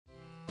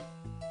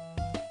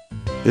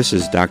This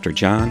is Dr.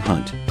 John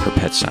Hunt for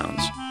Pet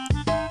Sounds.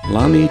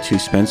 Allow me to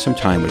spend some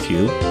time with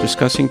you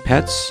discussing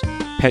pets,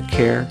 pet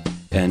care,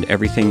 and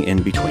everything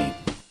in between.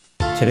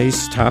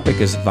 Today's topic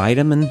is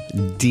vitamin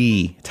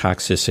D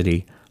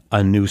toxicity,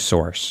 a new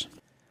source.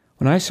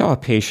 When I saw a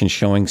patient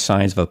showing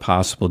signs of a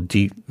possible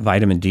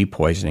vitamin D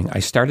poisoning, I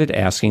started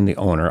asking the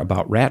owner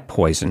about rat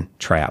poison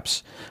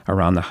traps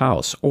around the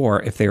house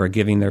or if they were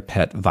giving their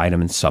pet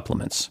vitamin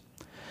supplements.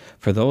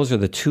 For those are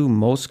the two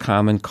most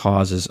common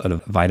causes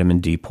of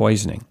vitamin D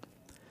poisoning.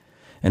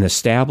 An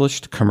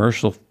established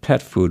commercial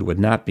pet food would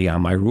not be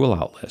on my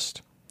rule-out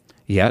list.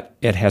 Yet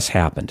it has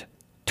happened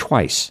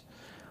twice.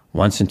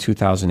 Once in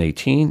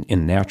 2018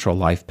 in Natural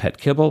Life Pet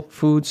Kibble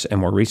Foods,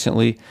 and more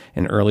recently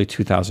in early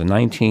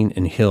 2019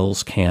 in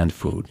Hill's canned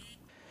food.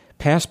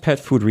 Past pet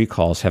food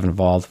recalls have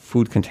involved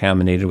food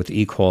contaminated with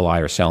E.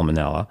 coli or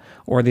salmonella,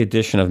 or the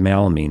addition of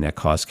melamine that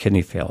caused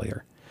kidney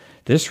failure.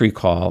 This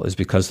recall is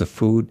because the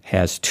food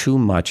has too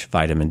much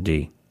vitamin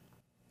D.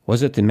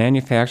 Was it the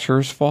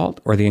manufacturer's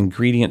fault or the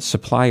ingredient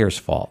supplier's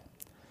fault?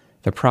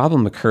 The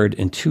problem occurred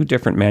in two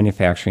different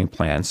manufacturing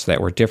plants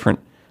that were different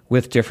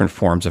with different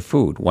forms of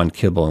food, one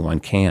kibble and one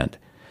canned.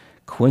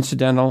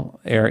 Coincidental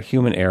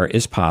human error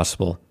is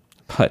possible,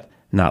 but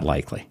not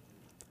likely.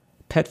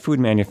 Pet food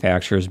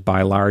manufacturers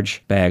buy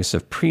large bags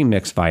of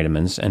pre-mixed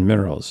vitamins and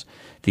minerals.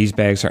 These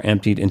bags are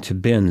emptied into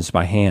bins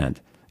by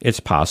hand. It's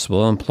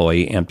possible an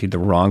employee emptied the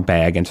wrong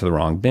bag into the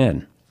wrong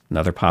bin.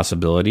 Another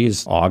possibility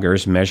is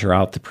augers measure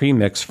out the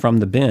premix from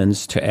the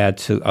bins to add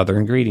to other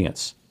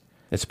ingredients.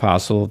 It's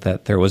possible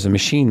that there was a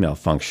machine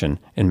malfunction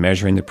in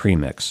measuring the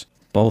premix.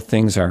 Both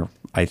things are,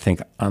 I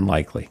think,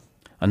 unlikely.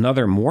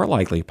 Another more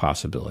likely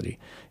possibility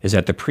is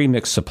that the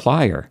premix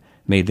supplier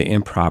made the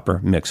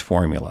improper mix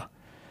formula.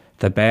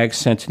 The bags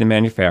sent to the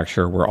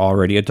manufacturer were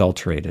already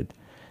adulterated.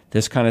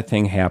 This kind of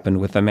thing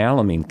happened with the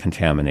melamine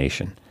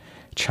contamination.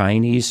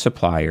 Chinese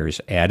suppliers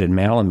added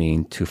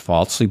melamine to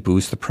falsely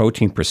boost the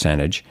protein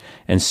percentage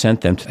and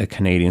sent them to a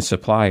Canadian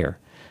supplier.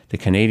 The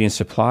Canadian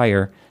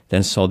supplier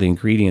then sold the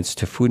ingredients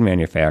to food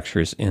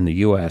manufacturers in the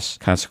U.S.,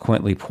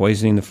 consequently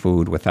poisoning the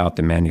food without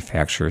the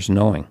manufacturers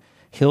knowing.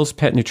 Hill's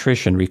Pet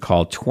Nutrition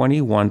recalled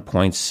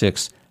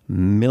 21.6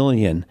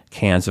 million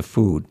cans of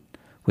food,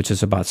 which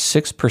is about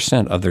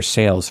 6% of their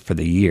sales for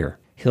the year.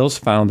 Hill's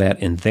found that,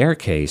 in their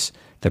case,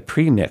 the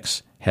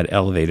premix had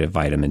elevated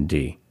vitamin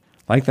D.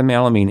 Like the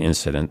melamine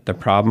incident, the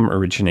problem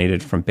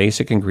originated from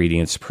basic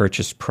ingredients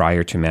purchased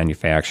prior to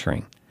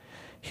manufacturing.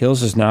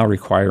 Hill's is now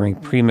requiring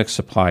premix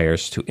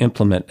suppliers to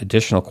implement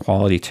additional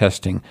quality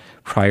testing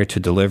prior to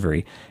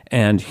delivery,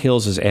 and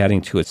Hill's is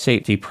adding to its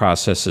safety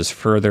processes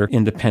further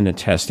independent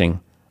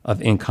testing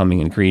of incoming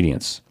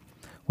ingredients.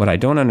 What I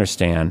don't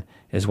understand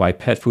is why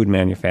pet food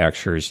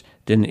manufacturers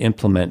didn't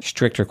implement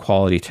stricter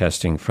quality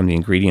testing from the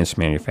ingredients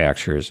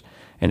manufacturers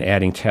and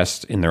adding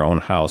tests in their own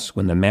house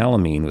when the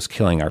melamine was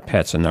killing our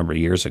pets a number of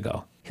years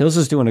ago. Hill's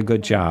is doing a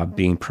good job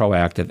being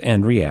proactive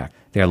and reactive.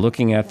 They are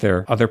looking at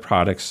their other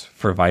products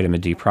for vitamin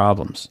D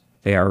problems.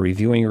 They are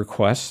reviewing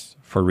requests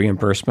for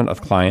reimbursement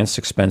of clients'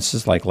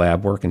 expenses like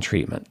lab work and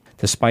treatment.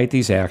 Despite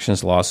these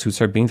actions,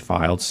 lawsuits are being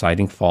filed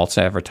citing false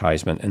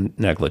advertisement and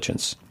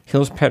negligence.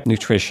 Hill's Pet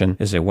Nutrition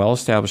is a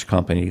well-established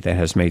company that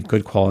has made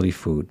good quality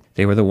food.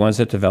 They were the ones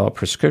that developed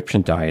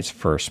prescription diets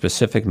for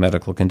specific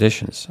medical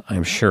conditions.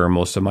 I'm sure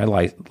most of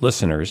my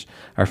listeners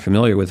are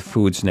familiar with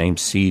foods named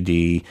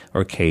CD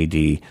or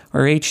KD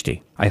or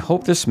HD. I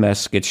hope this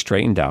mess gets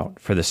straightened out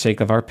for the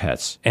sake of our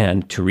pets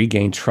and to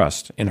regain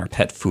trust in our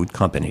pet food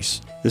companies.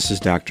 This is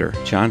Dr.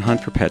 John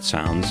Hunt for Pet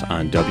Sounds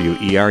on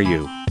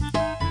WERU.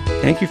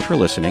 Thank you for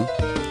listening.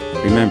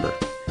 Remember,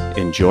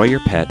 enjoy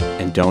your pet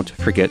and don't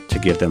forget to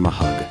give them a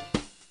hug.